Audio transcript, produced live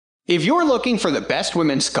If you're looking for the best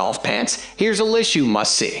women's golf pants, here's a list you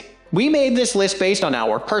must see. We made this list based on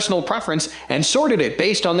our personal preference and sorted it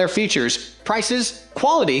based on their features, prices,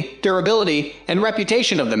 quality, durability, and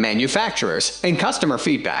reputation of the manufacturers and customer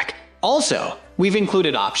feedback. Also, we've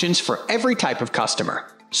included options for every type of customer.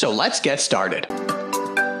 So let's get started.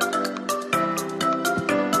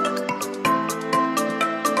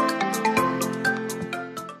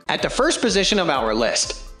 At the first position of our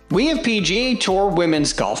list, we have PGA Tour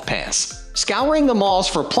Women's Golf Pants. Scouring the malls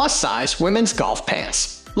for plus-size women's golf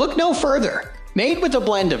pants. Look no further. Made with a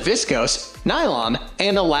blend of viscose, nylon,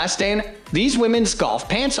 and elastane, these women's golf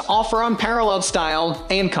pants offer unparalleled style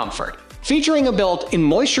and comfort, featuring a built-in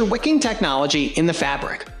moisture-wicking technology in the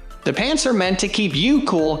fabric. The pants are meant to keep you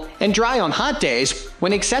cool and dry on hot days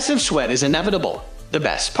when excessive sweat is inevitable. The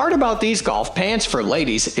best part about these golf pants for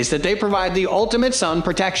ladies is that they provide the ultimate sun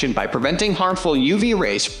protection by preventing harmful UV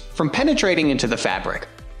rays from penetrating into the fabric,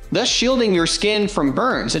 thus shielding your skin from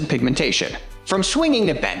burns and pigmentation. From swinging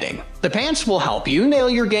to bending, the pants will help you nail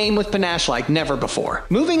your game with panache like never before.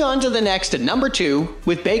 Moving on to the next at number 2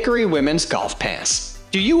 with Bakery Women's Golf Pants.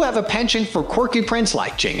 Do you have a penchant for quirky prints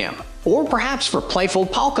like gingham, or perhaps for playful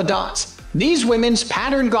polka dots? These women's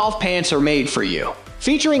patterned golf pants are made for you.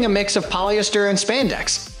 Featuring a mix of polyester and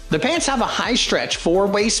spandex, the pants have a high-stretch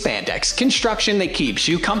 4-way spandex construction that keeps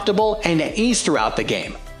you comfortable and at ease throughout the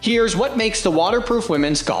game. Here's what makes the waterproof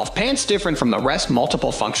women's golf pants different from the rest: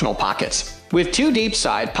 multiple functional pockets. With 2 deep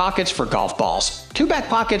side pockets for golf balls, 2 back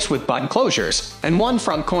pockets with button closures, and 1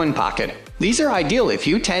 front coin pocket. These are ideal if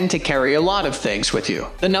you tend to carry a lot of things with you.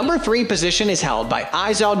 The number 3 position is held by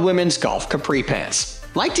IZOD Women's Golf Capri Pants.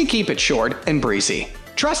 Like to keep it short and breezy?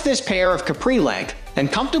 Trust this pair of capri length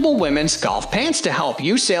and comfortable women's golf pants to help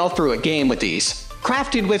you sail through a game with ease.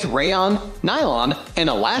 Crafted with rayon, nylon, and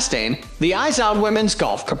elastane, the IZOD Women's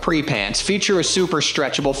Golf Capri Pants feature a super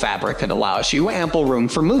stretchable fabric that allows you ample room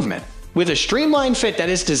for movement, with a streamlined fit that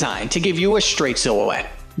is designed to give you a straight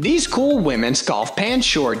silhouette. These cool women's golf pants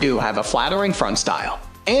sure do have a flattering front style.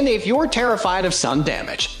 And if you're terrified of sun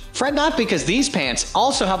damage, fret not, because these pants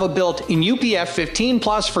also have a built-in UPF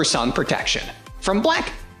 15+ for sun protection. From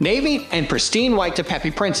black, navy, and pristine white to peppy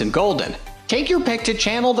prints and golden, take your pick to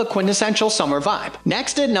channel the quintessential summer vibe.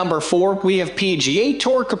 Next at number 4, we have PGA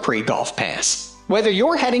Tour Capri Golf Pants. Whether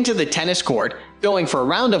you're heading to the tennis court, going for a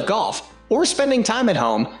round of golf, or spending time at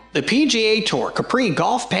home, the PGA Tour Capri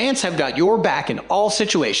Golf Pants have got your back in all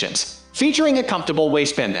situations. Featuring a comfortable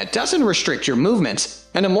waistband that doesn't restrict your movements,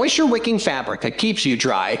 and a moisture-wicking fabric that keeps you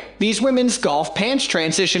dry, these women's golf pants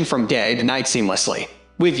transition from day to night seamlessly.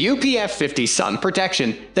 With UPF 50 sun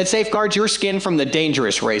protection that safeguards your skin from the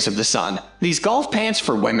dangerous rays of the sun, these golf pants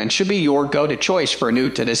for women should be your go-to choice for a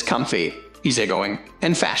nude that is comfy, easygoing,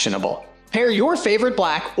 and fashionable. Pair your favorite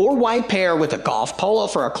black or white pair with a golf polo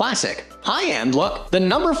for a classic, high-end look. The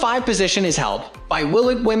number 5 position is held by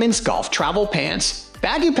Willit Women's Golf Travel Pants.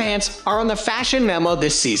 Baggy pants are on the fashion memo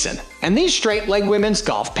this season, and these straight-leg women's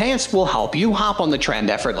golf pants will help you hop on the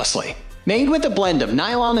trend effortlessly. Made with a blend of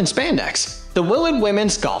nylon and spandex, the Willit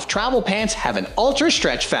Women's Golf Travel Pants have an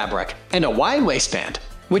ultra-stretch fabric and a wide waistband,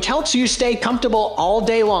 which helps you stay comfortable all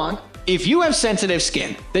day long. If you have sensitive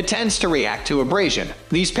skin that tends to react to abrasion,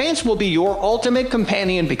 these pants will be your ultimate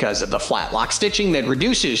companion because of the flat lock stitching that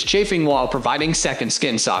reduces chafing while providing second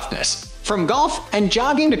skin softness. From golf and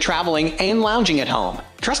jogging to traveling and lounging at home,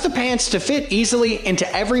 trust the pants to fit easily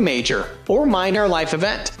into every major or minor life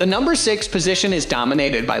event. The number 6 position is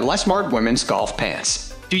dominated by Lesmart Women's Golf Pants.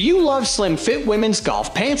 Do you love slim-fit women's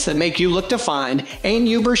golf pants that make you look defined and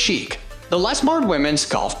uber chic? The Lesmart Women's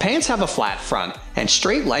Golf Pants have a flat front and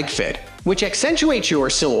straight leg fit, which accentuates your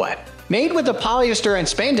silhouette. Made with a polyester and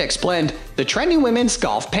spandex blend, the trendy women's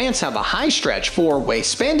golf pants have a high-stretch 4-way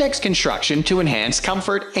spandex construction to enhance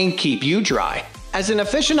comfort and keep you dry. As an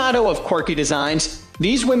aficionado of quirky designs,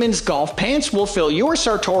 these women's golf pants will fill your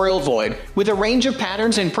sartorial void with a range of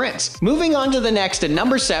patterns and prints. Moving on to the next at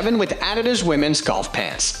number 7 with Adidas Women's Golf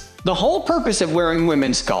Pants. The whole purpose of wearing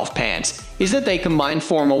women's golf pants is that they combine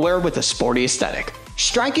formal wear with a sporty aesthetic.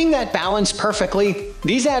 Striking that balance perfectly,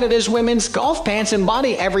 these Adidas Women's Golf Pants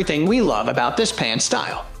embody everything we love about this pant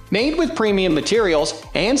style. Made with premium materials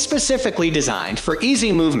and specifically designed for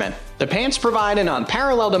easy movement, the pants provide an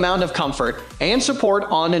unparalleled amount of comfort and support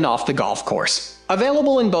on and off the golf course.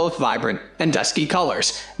 Available in both vibrant and dusky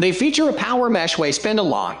colors, they feature a power mesh waistband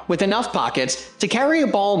along with enough pockets to carry a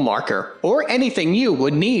ball marker or anything you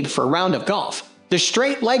would need for a round of golf. The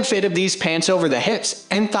straight leg fit of these pants over the hips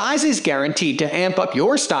and thighs is guaranteed to amp up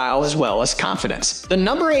your style as well as confidence. The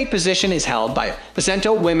number 8 position is held by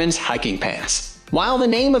YSENTO Women's Hiking Pants. While the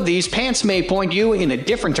name of these pants may point you in a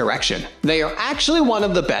different direction, they are actually one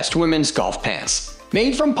of the best women's golf pants.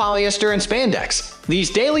 Made from polyester and spandex, these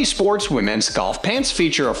daily sports women's golf pants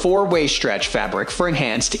feature a 4-way stretch fabric for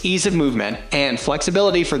enhanced ease of movement and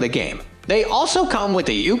flexibility for the game. They also come with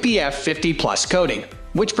a UPF 50+ coating,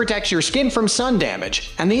 which protects your skin from sun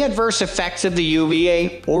damage and the adverse effects of the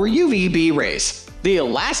UVA or UVB rays. The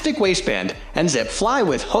elastic waistband and zip fly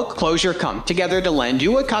with hook closure come together to lend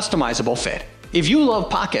you a customizable fit. If you love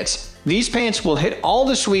pockets, these pants will hit all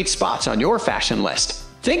the sweet spots on your fashion list.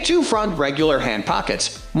 Think 2 front regular hand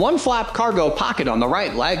pockets, 1 flap cargo pocket on the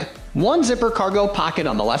right leg, 1 zipper cargo pocket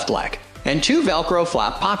on the left leg, and 2 Velcro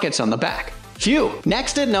flap pockets on the back. Phew!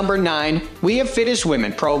 Next at number 9, we have Fitous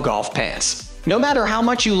Women Pro Golf Pants. No matter how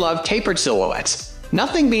much you love tapered silhouettes,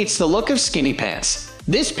 nothing beats the look of skinny pants.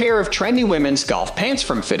 This pair of trendy women's golf pants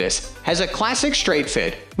from Fitous has a classic straight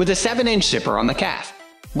fit with a 7-inch zipper on the calf,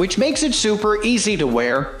 which makes it super easy to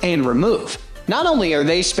wear and remove. Not only are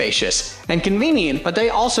they spacious and convenient, but they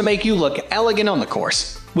also make you look elegant on the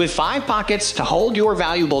course. With 5 pockets to hold your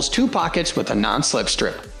valuables, 2 pockets with a non-slip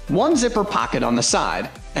strip, 1 zipper pocket on the side,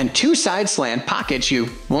 and 2 side slant pockets, you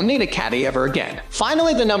won't need a caddy ever again.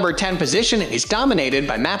 Finally, the number 10 position is dominated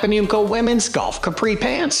by Mapamyumco Women's Golf Capri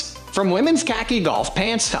Pants. From women's khaki golf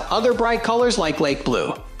pants to other bright colors like lake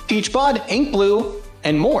blue, peach bud, ink blue,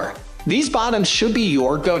 and more, these bottoms should be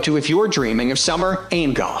your go-to if you're dreaming of summer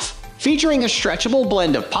and golf. Featuring a stretchable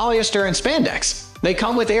blend of polyester and spandex, they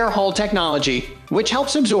come with air hole technology, which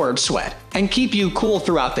helps absorb sweat and keep you cool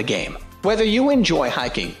throughout the game. Whether you enjoy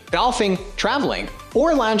hiking, golfing, traveling,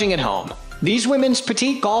 or lounging at home, these women's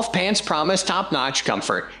petite golf pants promise top-notch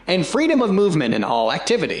comfort and freedom of movement in all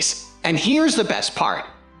activities. And here's the best part.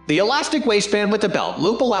 The elastic waistband with the belt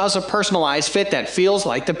loop allows a personalized fit that feels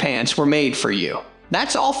like the pants were made for you.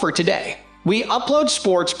 That's all for today. We upload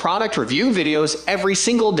sports product review videos every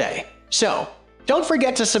single day, so don't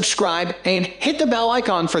forget to subscribe and hit the bell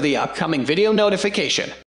icon for the upcoming video notification.